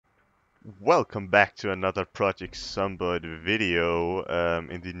Welcome back to another Project Zomboid video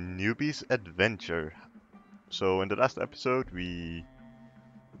in the Newbie's Adventure. So in the last episode we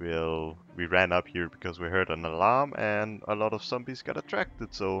ran up here because we heard an alarm and a lot of zombies got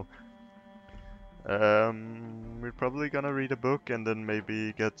attracted. So we're probably gonna read a book and then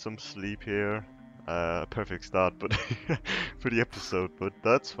maybe get some sleep here. Perfect start, but for the episode, but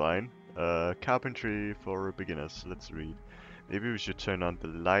that's fine. Carpentry for beginners. Let's read. Maybe we should turn on the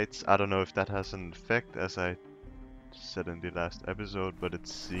lights. I don't know if that has an effect, as I said in the last episode, but it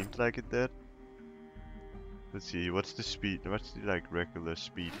seemed like it did. Let's see, what's the speed? What's the like regular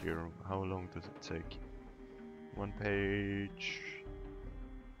speed here? How long does it take? One page,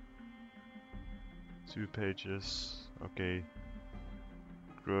 2 pages. Okay.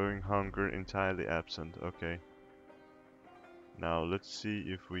 Growing hunger entirely absent. Okay. Now let's see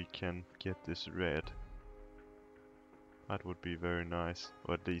if we can get this read. That would be very nice,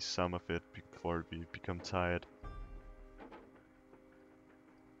 or at least some of it before we become tired.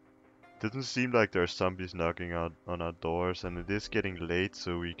 Doesn't seem like there are zombies knocking out on our doors, and it is getting late,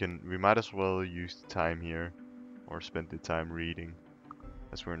 so we might as well use the time here, or spend the time reading,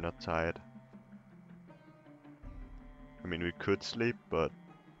 as we're not tired. I mean, we could sleep, but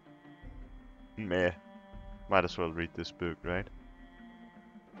meh, might as well read this book, right?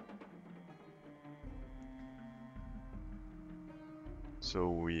 So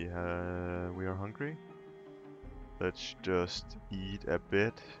we are hungry. Let's just eat a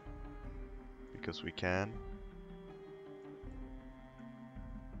bit, because we can.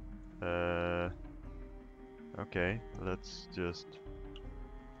 Okay, let's just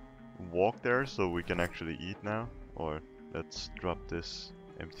walk there so we can actually eat now. Or let's drop this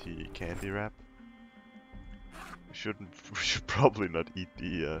empty candy wrap. We should probably not eat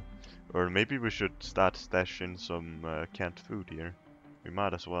the, or maybe we should start stashing some canned food here. We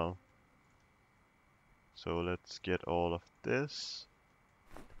might as well. So let's get all of this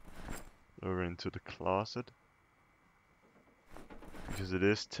over into the closet, because it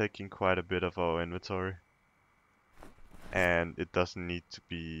is taking quite a bit of our inventory. And it doesn't need to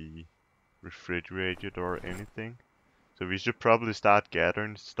be refrigerated or anything. So we should probably start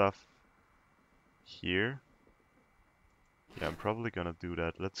gathering stuff here. Yeah, I'm probably gonna do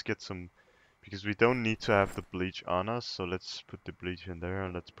that. Let's get some, because we don't need to have the bleach on us, so let's put the bleach in there,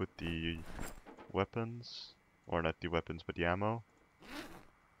 and let's put the weapons, or not the weapons, but the ammo.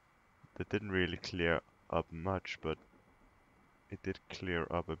 That didn't really clear up much, but it did clear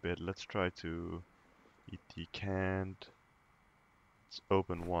up a bit. Let's try to eat the canned. Let's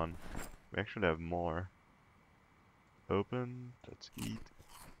open one. We actually have more. Open, let's eat.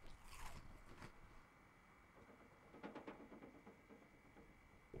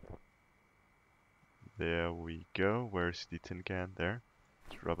 There we go. Where's the tin can? There.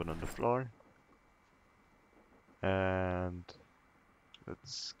 Let's rub it on the floor. And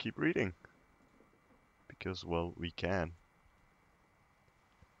let's keep reading. Because, well, we can.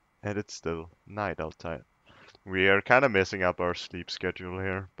 And it's still night outside. We are kind of messing up our sleep schedule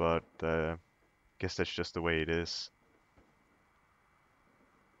here, but guess that's just the way it is.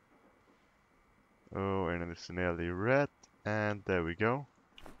 Oh, and it's nearly red. And there we go.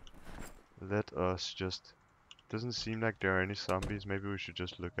 Let us just... Doesn't seem like there are any zombies. Maybe we should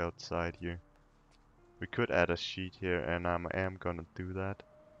just look outside here. We could add a sheet here, and I am gonna do that.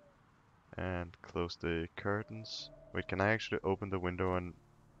 And close the curtains. Wait, can I actually open the window and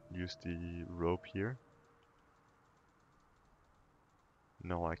use the rope here?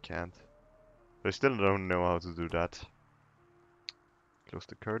 No, I can't. I still don't know how to do that. Close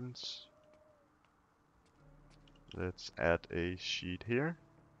the curtains. Let's add a sheet here.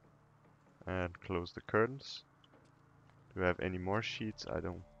 And close the curtains. Do we have any more sheets? I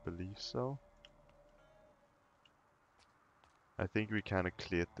don't believe so. I think we kind of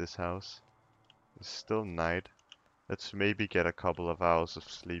cleared this house. It's still night. Let's maybe get a couple of hours of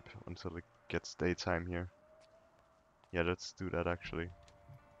sleep until it gets daytime here. Yeah, let's do that actually.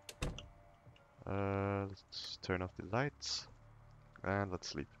 Let's turn off the lights. And let's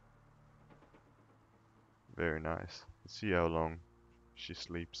sleep. Very nice. Let's see how long she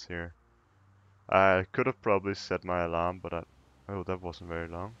sleeps here. I could have probably set my alarm, but oh, that wasn't very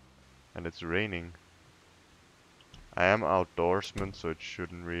long. And it's raining. I am outdoorsman, so it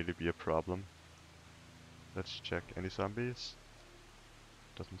shouldn't really be a problem. Let's check. Any zombies?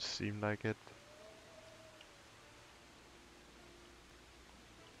 Doesn't seem like it.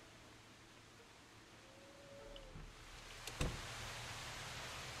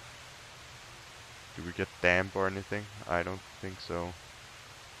 Do we get damp or anything? I don't think so.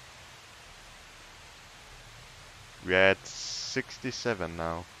 We're at 67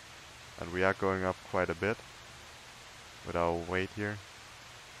 now. And we are going up quite a bit with our weight here.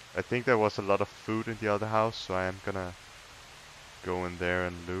 I think there was a lot of food in the other house, so I am gonna go in there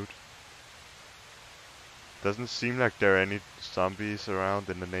and loot. Doesn't seem like there are any zombies around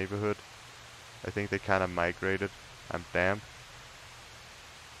in the neighborhood. I think they kinda migrated. I'm damned.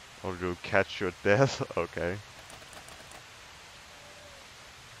 Or you'll catch your death? Okay.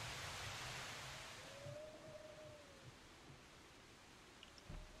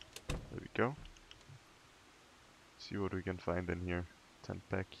 There we go. See what we can find in here. 10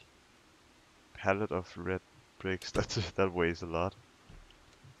 pack. Pallet of red bricks. That weighs a lot.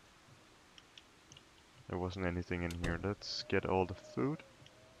 There wasn't anything in here. Let's get all the food.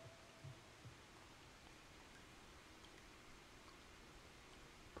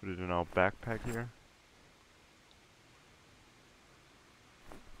 Put it in our backpack here.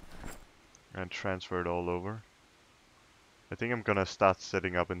 And transfer it all over. I think I'm gonna start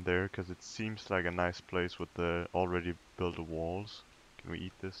setting up in there because it seems like a nice place with the already built walls. Can we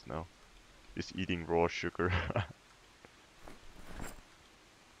eat this? No. Just eating raw sugar.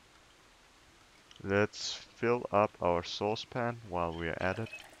 Let's fill up our saucepan while we're at it.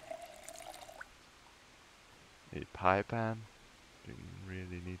 A pie pan. Didn't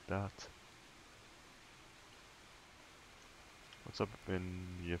really need that. What's up in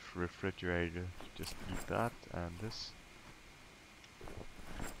your refrigerator? Just eat that and this.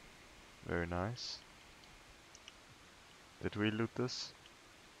 Very nice. Did we loot this?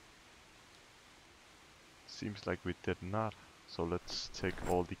 Seems like we did not. So let's take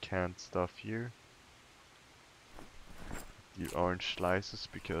all the canned stuff here. The orange slices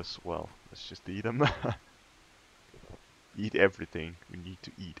because, well, let's just eat them. Eat everything. We need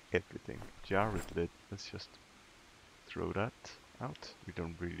to eat everything. Jar with lid. Let's just throw that out. We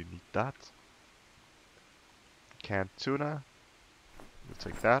don't really need that. Canned tuna. We'll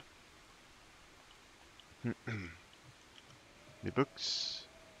take that. The books.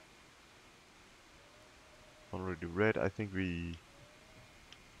 Already read. I think we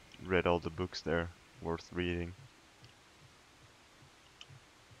read all the books there. Worth reading.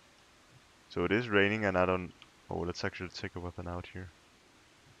 So it is raining and I don't... Oh, let's actually take a weapon out here.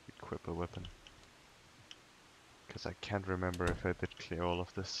 Equip a weapon. Because I can't remember if I did clear all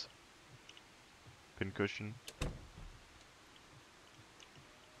of this. Pincushion.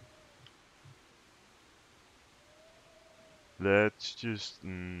 Let's just...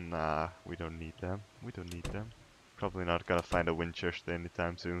 Nah, we don't need them. We don't need them. Probably not gonna find a Winchester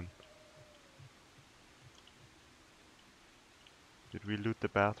anytime soon. Did we loot the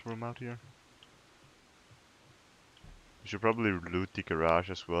bathroom out here? We should probably loot the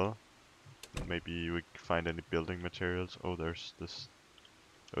garage as well. Maybe we find any building materials. Oh, there's this.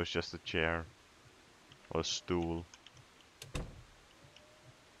 Oh, it's just a chair. Or a stool.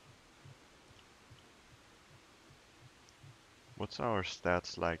 What's our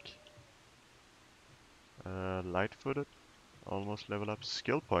stats like? Light-footed. Almost level up.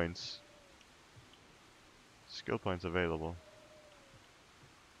 Skill points. Skill points available.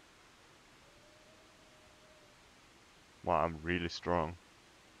 Wow, I'm really strong.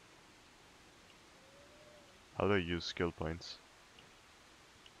 How do I use skill points?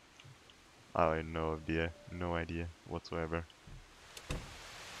 I have no idea. No idea whatsoever.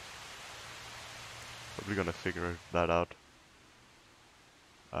 Probably gonna figure that out.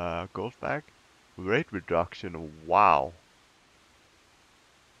 Gold bag? Rate reduction. Wow.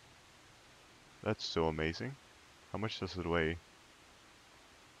 That's so amazing. How much does it weigh?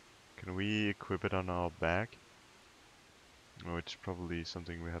 Can we equip it on our bag? Oh, it's probably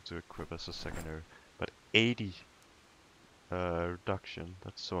something we have to equip as a secondary. But 80 reduction.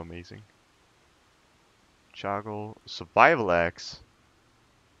 That's so amazing. Charcoal. Survival axe.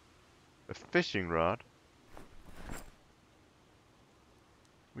 A fishing rod.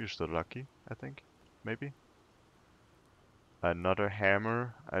 We're still lucky, I think. Maybe. Another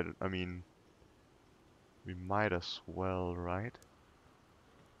hammer. I mean, we might as well, right?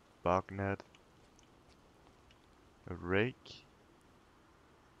 Bug net. A rake.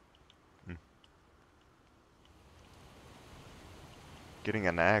 Getting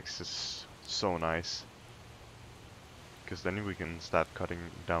an axe is so nice. Because then we can start cutting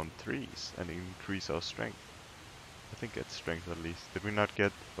down trees and increase our strength. I think it's strength at least. Did we not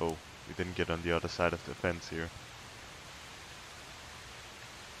get... Oh, we didn't get on the other side of the fence here.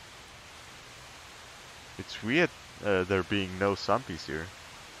 It's weird there being no zombies here.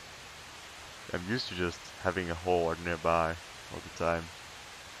 I'm used to just having a horde nearby all the time.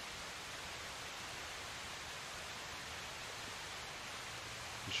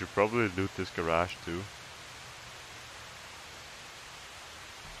 We should probably loot this garage too.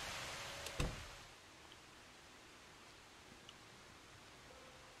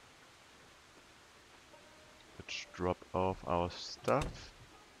 Let's drop off our stuff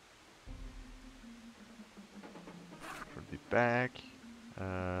from the bag.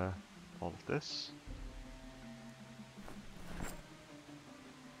 All of this.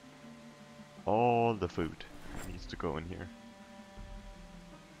 All the food needs to go in here.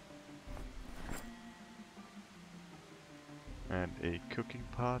 And a cooking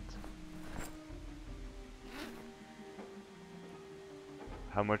pot.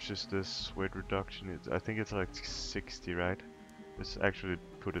 How much is this weight reduction? I think it's like 60, right? Let's actually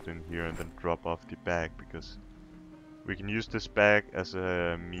put it in here and then drop off the bag, because we can use this bag as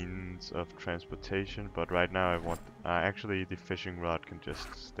a means of transportation, but right now I want... actually the fishing rod can just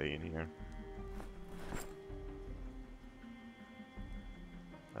stay in here.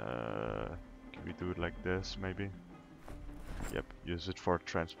 Can we do it like this, maybe? Yep, use it for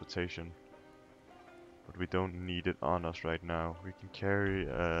transportation. But we don't need it on us right now. We can carry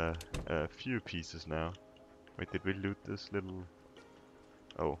a few pieces now. Wait, did we loot this little...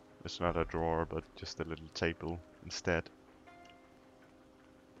 Oh, it's not a drawer, but just a little table instead.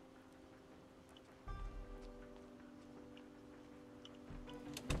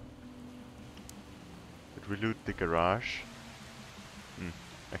 Did we loot the garage?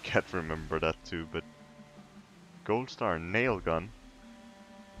 I can't remember that too, but... Gold Star nail gun.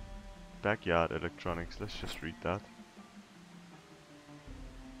 Backyard electronics, let's just read that.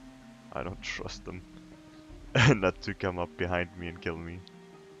 I don't trust them. Not to come up behind me and kill me.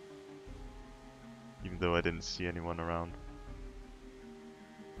 Even though I didn't see anyone around.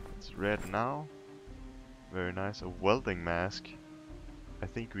 It's red now. Very nice. A welding mask. I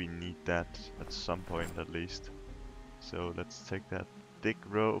think we need that at some point at least. So let's take that. Thick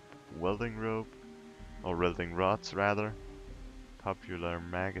rope, welding rope. Or welding rods rather. Popular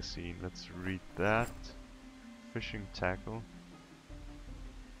magazine, let's read that. Fishing tackle.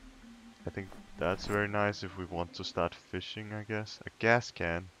 I think that's very nice if we want to start fishing, I guess. A gas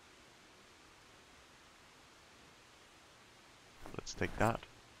can. Let's take that.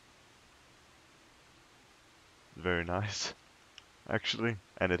 Very nice, actually.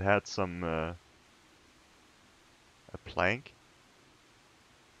 And it had some a plank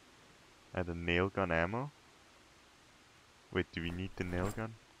and a nail gun ammo. Wait, do we need the nail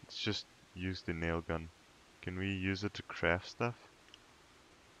gun? Let's just use the nail gun. Can we use it to craft stuff?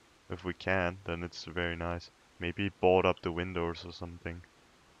 If we can, then it's very nice. Maybe board up the windows or something.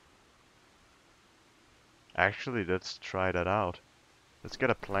 Actually, let's try that out. Let's get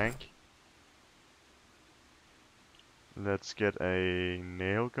a plank. Let's get a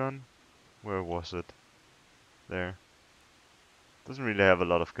nail gun. Where was it? There. Doesn't really have a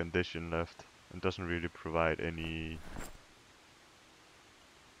lot of condition left. And doesn't really provide any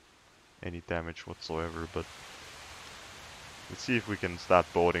damage whatsoever, but let's see if we can start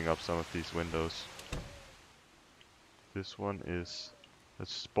boarding up some of these windows. This one is...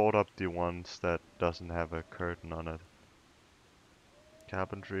 Let's board up the ones that doesn't have a curtain on it.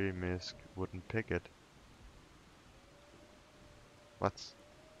 Carpentry, misc, wooden picket. What?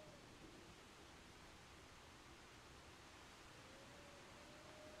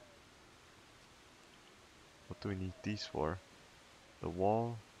 What do we need these for? The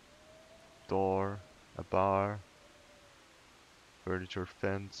wall, door, a bar, furniture,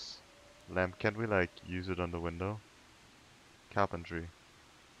 fence, lamp. Can we like use it on the window? Carpentry.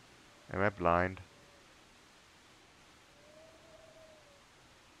 Am I blind?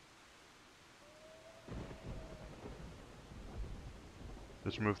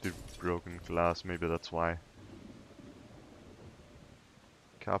 Let's remove the broken glass, maybe that's why.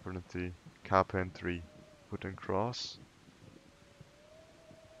 Carpentry, wooden cross.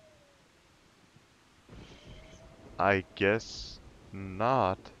 I guess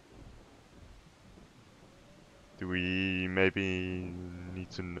not. Do we maybe need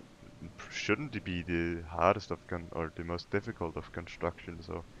to... Shouldn't it be the hardest of or the most difficult of construction,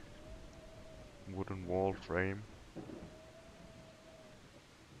 so... Wooden wall frame.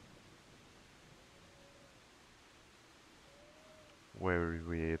 Where are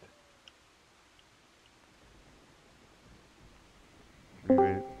we at?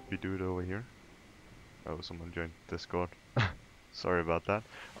 We do it over here. Oh, someone joined Discord. Sorry about that.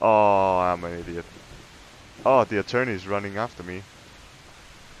 Oh, I'm an idiot. Oh, the attorney is running after me.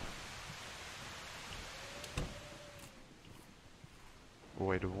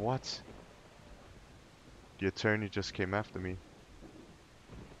 Wait, what? The attorney just came after me.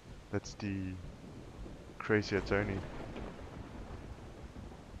 That's the crazy attorney.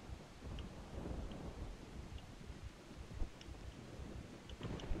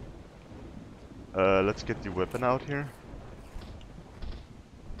 Let's get the weapon out here.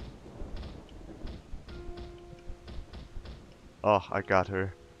 Oh, I got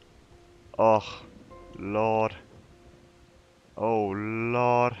her. Oh, Lord. Oh,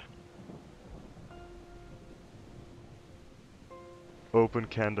 Lord. Open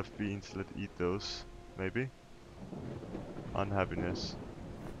can of beans. Let's eat those. Maybe? Unhappiness.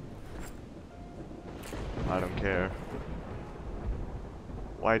 I don't care.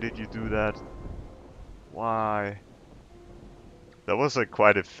 Why did you do that? Why? That was a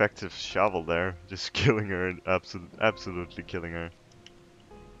quite effective shovel there. Just killing her and absolutely killing her.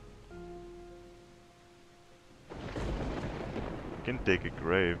 I can dig a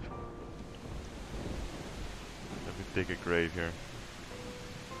grave. Let me dig a grave here.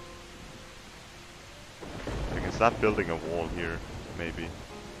 I can start building a wall here, maybe.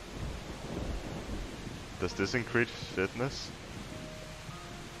 Does this increase fitness?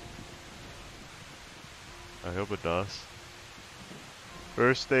 I hope it does.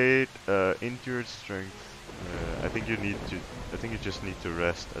 First aid, injured strength. I think you need to. I think you just need to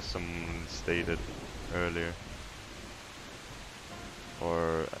rest, as someone stated earlier.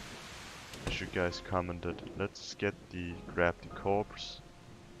 Or as you guys commented. Let's grab the corpse.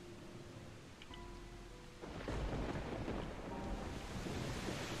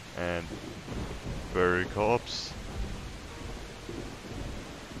 And bury corpse.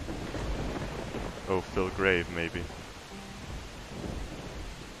 Oh, fill grave maybe. You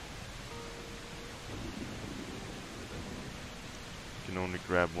can only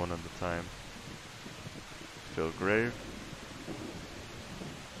grab one at a time. Fill grave.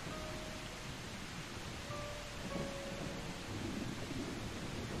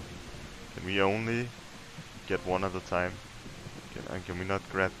 Can we only get one at a time? Can we not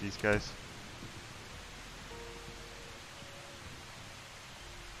grab these guys?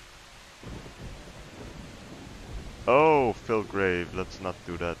 Oh, fill grave. Let's not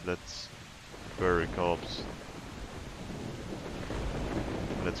do that. Let's bury corpse.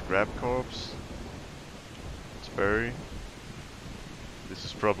 Let's grab corpse. Let's bury. This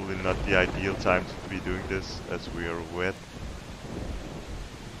is probably not the ideal time to be doing this, as we are wet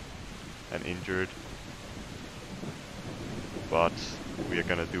and injured. But we are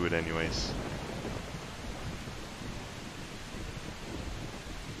gonna do it anyways.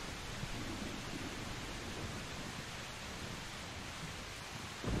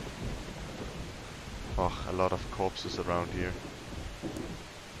 Oh, a lot of corpses around here.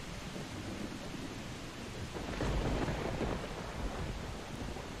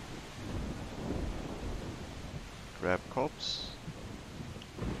 Grab corpse.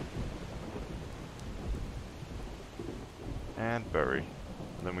 And bury.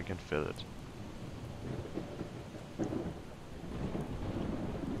 And then we can fill it.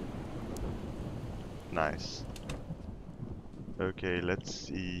 Nice. Okay, let's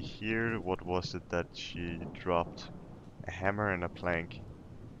see here. What was it that she dropped? A hammer and a plank.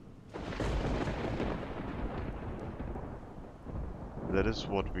 That is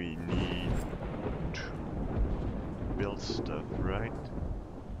what we need to build stuff, right?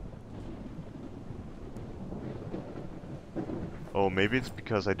 Oh, maybe it's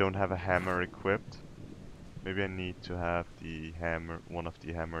because I don't have a hammer equipped. Maybe I need to have the hammer, one of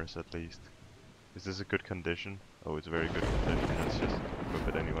the hammers at least. Is this a good condition? Oh, it's a very good condition. Let's just equip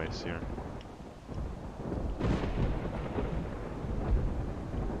it anyways here.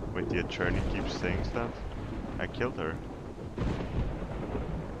 Wait, the attorney keeps saying stuff? I killed her.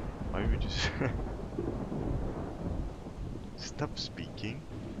 Why would you stop speaking?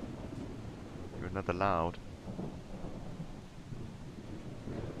 You're not allowed.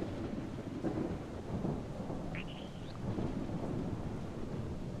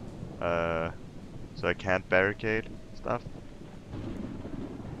 So I can't barricade stuff?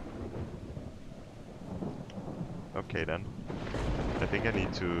 Okay then. I think I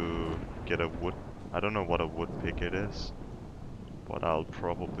need to get a wood. I don't know what a wood picket is, but I'll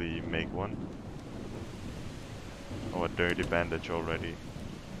probably make one. Oh, a dirty bandage already.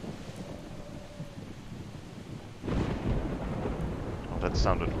 Oh, that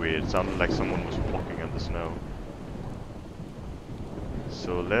sounded weird. It sounded like someone was walking in the snow.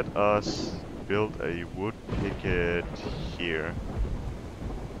 So let us build a wood picket here.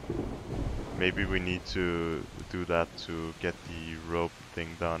 Maybe we need to do that to get the rope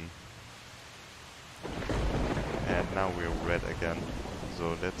thing done. And now we're red again.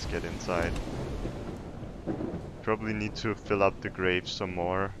 So let's get inside. Probably need to fill up the grave some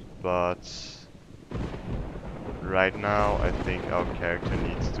more, but right now I think our character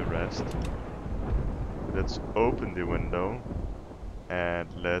needs to rest. Let's open the window and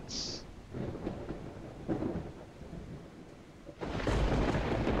let's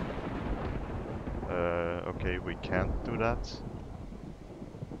Okay, we can't do that.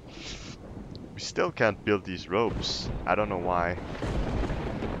 We still can't build these ropes. I don't know why.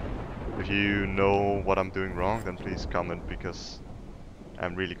 If you know what I'm doing wrong, then please comment, because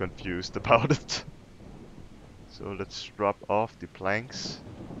I'm really confused about it. So let's drop off the planks,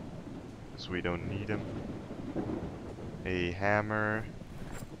 because we don't need them. A hammer.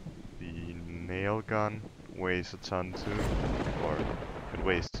 The nail gun weighs a ton too, or it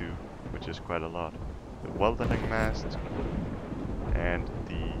weighs 2, which is quite a lot. The welding mast, and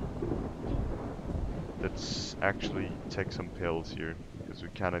the... Let's actually take some pills here, because we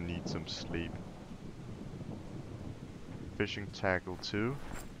kinda need some sleep. Fishing tackle too,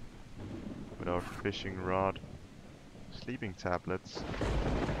 with our fishing rod. Sleeping tablets.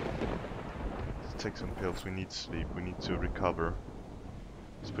 Let's take some pills, we need sleep, we need to recover.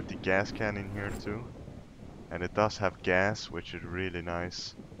 Let's put the gas can in here too. And it does have gas, which is really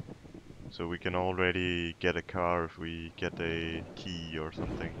nice. So we can already get a car if we get a key or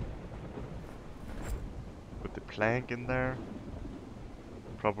something. Put the plank in there.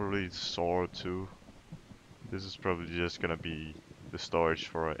 Probably sword too. This is probably just gonna be the storage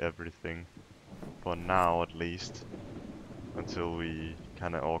for everything. For now at least. Until we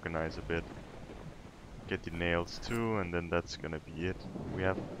kinda organize a bit. Get the nails too, and then that's gonna be it. We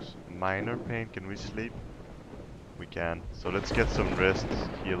have minor pain, can we sleep? We can. So let's get some rest,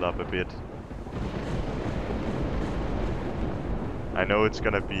 heal up a bit. I know it's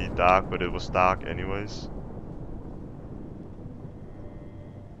gonna be dark, but it was dark anyways.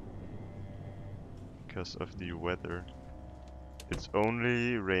 Because of the weather. It's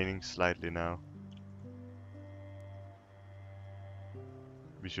only raining slightly now.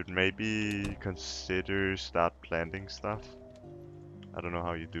 We should maybe consider start planting stuff. I don't know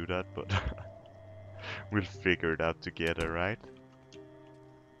how you do that, but we'll figure it out together, right?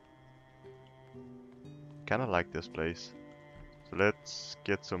 Kinda like this place. So let's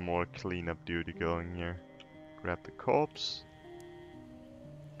get some more cleanup duty going here. Grab the corpse.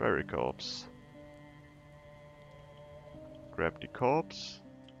 Bury corpse. Grab the corpse.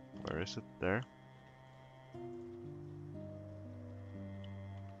 Where is it? There.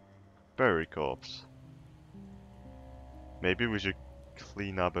 Bury corpse. Maybe we should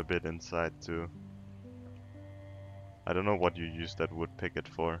clean up a bit inside too. I don't know what you use that wood picket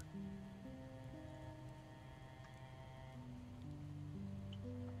for.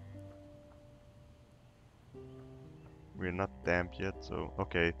 We're not damp yet, so...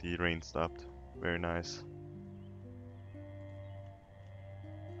 Okay, the rain stopped. Very nice.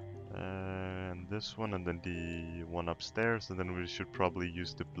 And this one, and then the one upstairs, and then we should probably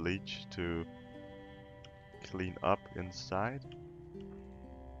use the bleach to clean up inside.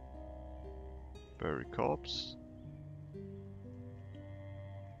 Bury corpse.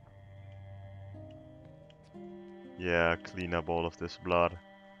 Yeah, clean up all of this blood.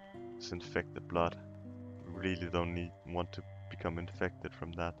 This infected blood. We really don't want to become infected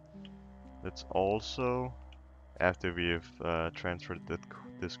from that. Let's also, after we have transferred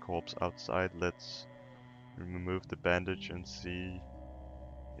this corpse outside, let's remove the bandage and see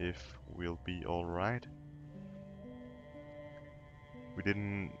if we'll be alright. We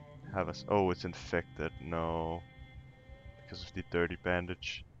didn't have us. Oh, it's infected. No. Because of the dirty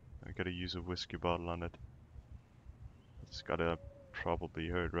bandage. I gotta use a whiskey bottle on it. It's gotta probably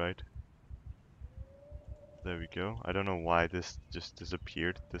hurt, right? There we go. I don't know why this just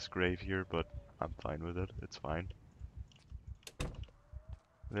disappeared, this grave here, but I'm fine with it. It's fine.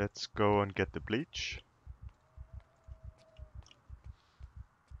 Let's go and get the bleach.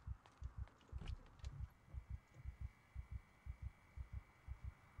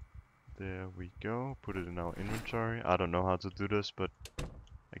 There we go. Put it in our inventory. I don't know how to do this, but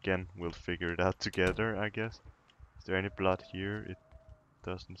again, we'll figure it out together, I guess. Is there any blood here? It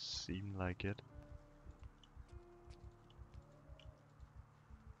doesn't seem like it.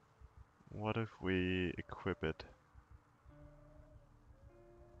 What if we equip it?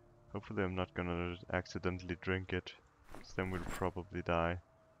 Hopefully I'm not gonna accidentally drink it, because then we'll probably die.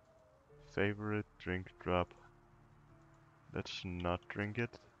 Favorite drink drop. Let's not drink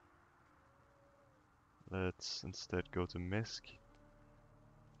it. Let's instead go to Misk.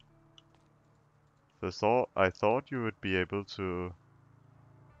 I thought you would be able to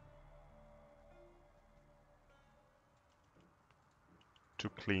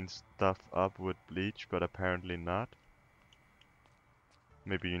clean stuff up with bleach, but apparently not.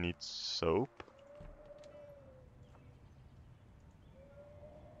 Maybe you need soap?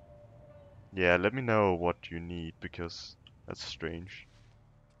 Yeah, let me know what you need, because that's strange.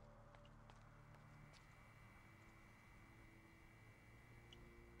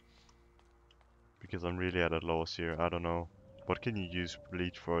 because I'm really at a loss here. I don't know. What can you use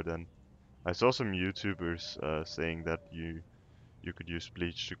bleach for then? I saw some YouTubers saying that you could use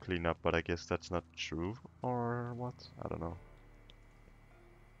bleach to clean up, but I guess that's not true, or what? I don't know.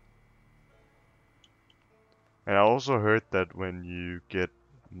 And I also heard that when you get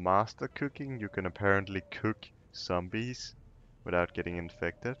master cooking, you can apparently cook zombies without getting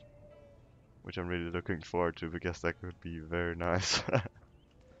infected, which I'm really looking forward to because that could be very nice.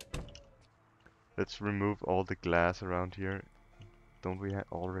 Let's remove all the glass around here. Don't we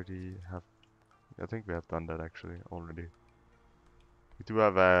already have... I think we have done that actually already. We do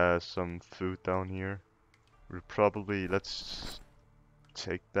have some food down here. We'll probably... let's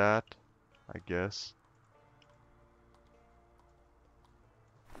take that, I guess.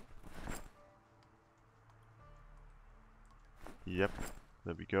 Yep,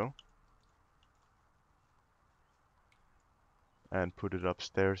 there we go. And put it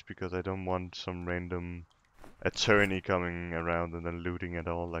upstairs because I don't want some random attorney coming around and then looting it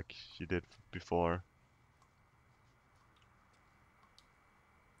all like she did before.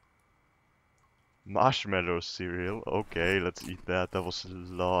 Marshmallow cereal. Okay, let's eat that. That was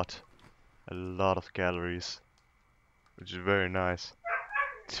a lot of calories, which is very nice.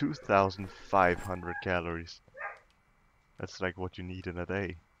 2,500 calories. That's like what you need in a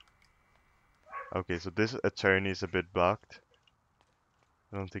day. Okay, so this attorney is a bit bugged.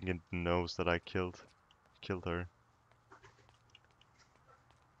 I don't think it knows that I killed her.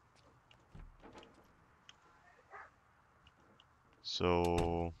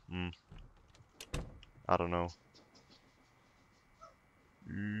 So, I don't know.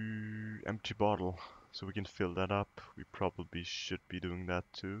 Empty bottle. So we can fill that up. We probably should be doing that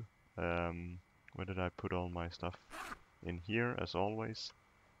too. Where did I put all my stuff? In here, as always.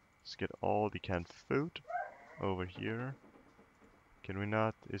 Let's get all the canned food over here. Can we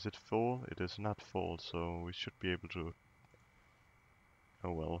not? Is it full? It is not full, so we should be able to...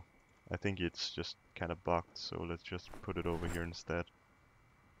 Oh well. I think it's just kind of bugged, so let's just put it over here instead.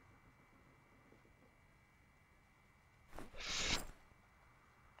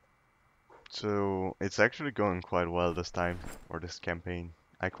 So it's actually going quite well this time, or this campaign.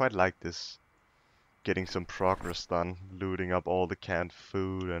 I quite like this. Getting some progress done, looting up all the canned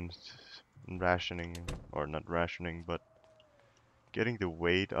food and rationing, or not rationing, but getting the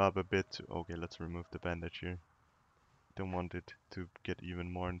weight up a bit. Okay, let's remove the bandage here. Don't want it to get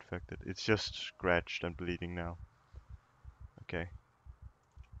even more infected. It's just scratched and bleeding now. Okay.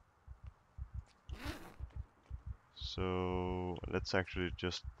 So let's actually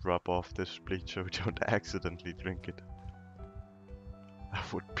just drop off this bleach so we don't accidentally drink it.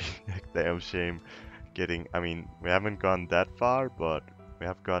 That would be a damn shame. Getting, I mean, we haven't gone that far, but we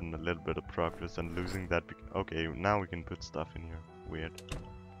have gotten a little bit of progress, and losing that. Okay, now we can put stuff in here. Weird.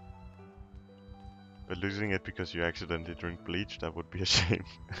 But losing it because you accidentally drink bleach, that would be a shame.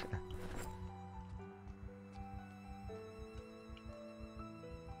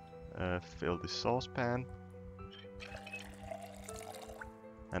 Fill the saucepan.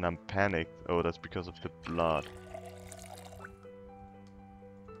 And I'm panicked. Oh, that's because of the blood.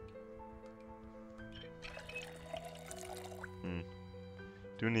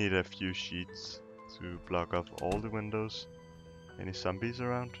 Do need a few sheets to block off all the windows. Any zombies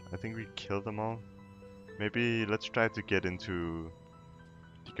around? I think we killed them all. Maybe let's try to get into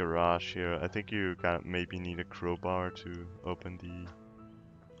the garage here. I think you maybe need a crowbar to open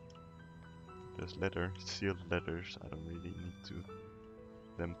this letter. Sealed letters. I don't really need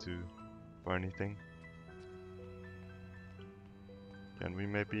them to for anything. Can we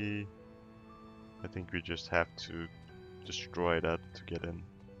maybe... I think we just have to destroy that to get in.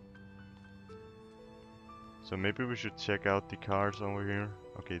 So maybe we should check out the cars over here.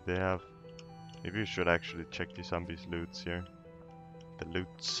 Okay, they have... Maybe we should actually check the zombies' loots here. The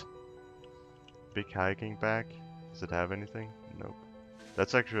loots. Big hiking bag. Does it have anything? Nope.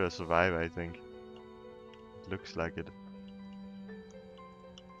 That's actually a survive, I think. It looks like it.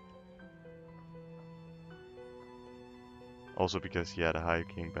 Also because he had a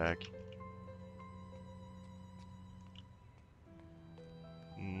hiking bag.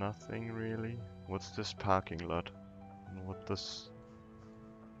 Nothing really. What's this parking lot? And what's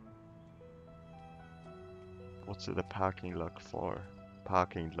it a parking lot for?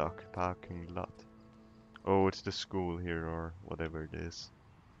 Parking lot. Oh, it's the school here or whatever it is.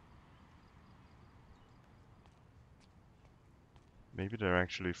 Maybe there are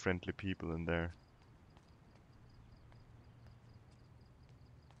actually friendly people in there.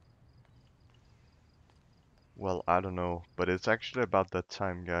 Well, I don't know, but it's actually about that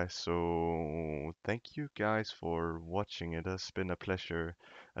time, guys. So thank you guys for watching. It has been a pleasure,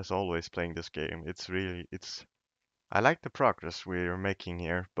 as always, playing this game. It's I like the progress we're making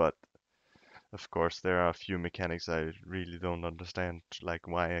here, but of course there are a few mechanics I really don't understand, like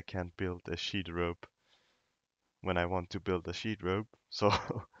why I can't build a sheet rope when I want to build a sheet rope. So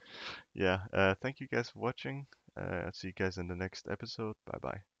yeah, thank you guys for watching. See you guys in the next episode. Bye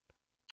bye.